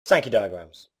Sankey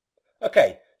diagrams.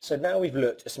 Okay, so now we've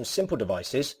looked at some simple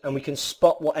devices and we can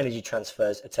spot what energy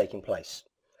transfers are taking place.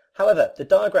 However, the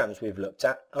diagrams we've looked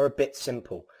at are a bit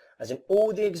simple, as in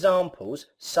all the examples,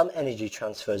 some energy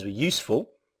transfers were useful,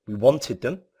 we wanted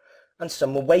them, and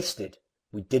some were wasted,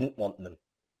 we didn't want them.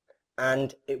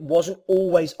 And it wasn't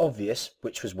always obvious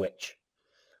which was which.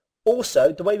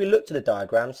 Also, the way we looked at the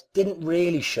diagrams didn't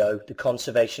really show the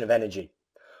conservation of energy.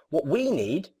 What we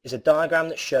need is a diagram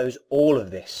that shows all of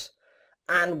this.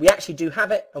 And we actually do have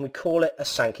it, and we call it a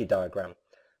Sankey diagram.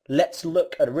 Let's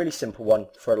look at a really simple one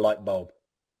for a light bulb.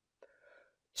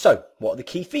 So, what are the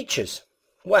key features?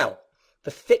 Well,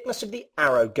 the thickness of the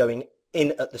arrow going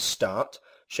in at the start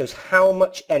shows how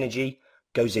much energy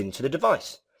goes into the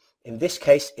device. In this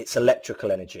case, it's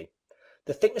electrical energy.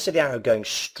 The thickness of the arrow going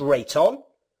straight on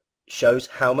shows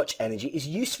how much energy is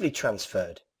usefully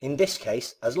transferred, in this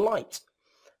case as light.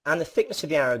 And the thickness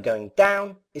of the arrow going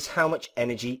down is how much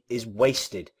energy is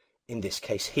wasted, in this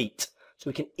case heat. So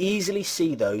we can easily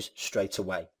see those straight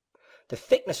away. The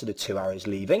thickness of the two arrows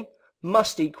leaving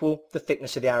must equal the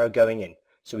thickness of the arrow going in,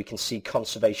 so we can see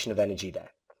conservation of energy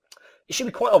there. It should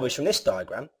be quite obvious from this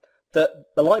diagram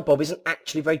that the light bulb isn't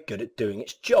actually very good at doing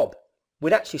its job.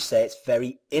 We'd actually say it's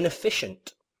very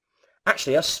inefficient.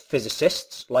 Actually, us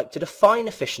physicists like to define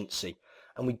efficiency,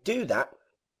 and we do that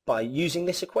by using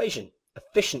this equation.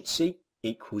 Efficiency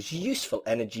equals useful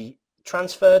energy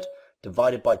transferred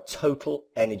divided by total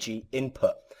energy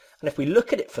input. And if we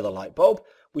look at it for the light bulb,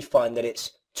 we find that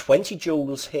it's 20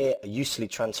 joules here are usefully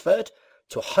transferred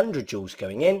to 100 joules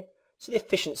going in, so the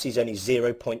efficiency is only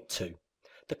 0.2.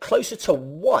 The closer to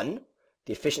 1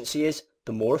 the efficiency is,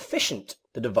 the more efficient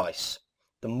the device,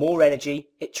 the more energy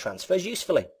it transfers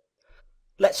usefully.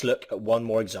 Let's look at one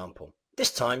more example,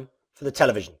 this time for the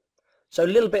television. So a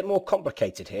little bit more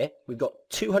complicated here. We've got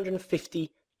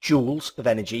 250 joules of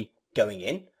energy going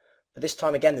in, but this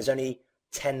time again there's only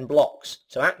 10 blocks.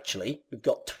 So actually we've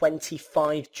got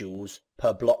 25 joules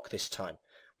per block this time.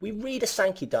 We read a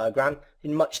Sankey diagram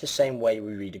in much the same way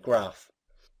we read a graph.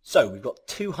 So we've got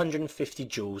 250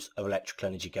 joules of electrical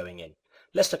energy going in.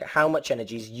 Let's look at how much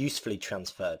energy is usefully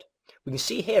transferred. We can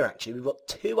see here actually we've got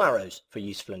two arrows for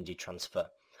useful energy transfer.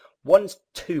 One's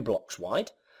 2 blocks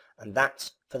wide, and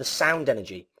that's for the sound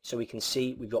energy. So we can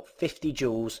see we've got 50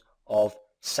 joules of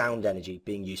sound energy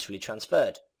being usefully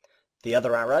transferred. The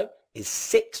other arrow is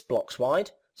 6 blocks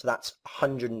wide, so that's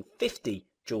 150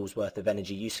 joules worth of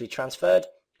energy usefully transferred,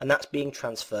 and that's being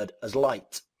transferred as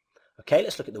light. Okay,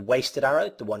 let's look at the wasted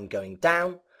arrow, the one going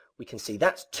down. We can see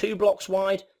that's 2 blocks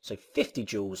wide, so 50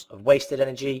 joules of wasted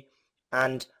energy,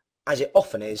 and as it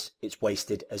often is, it's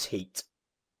wasted as heat.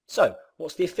 So,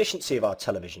 what's the efficiency of our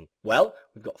television? Well,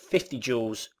 we've got 50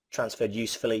 joules transferred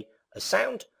usefully as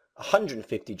sound,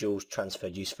 150 joules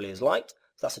transferred usefully as light,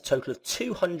 so that's a total of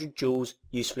 200 joules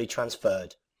usefully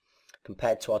transferred,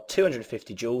 compared to our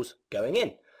 250 joules going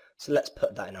in. So let's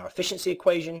put that in our efficiency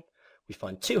equation. We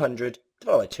find 200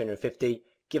 divided by 250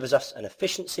 gives us an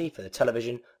efficiency for the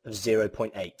television of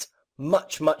 0.8.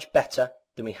 Much better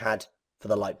than we had for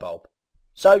the light bulb.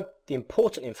 So the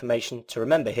important information to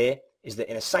remember here is that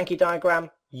in a Sankey diagram,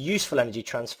 useful energy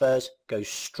transfers go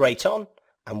straight on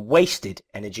and wasted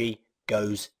energy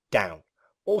goes down.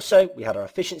 Also, we had our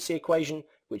efficiency equation,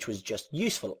 which was just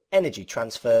useful energy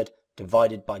transferred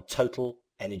divided by total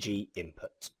energy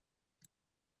input.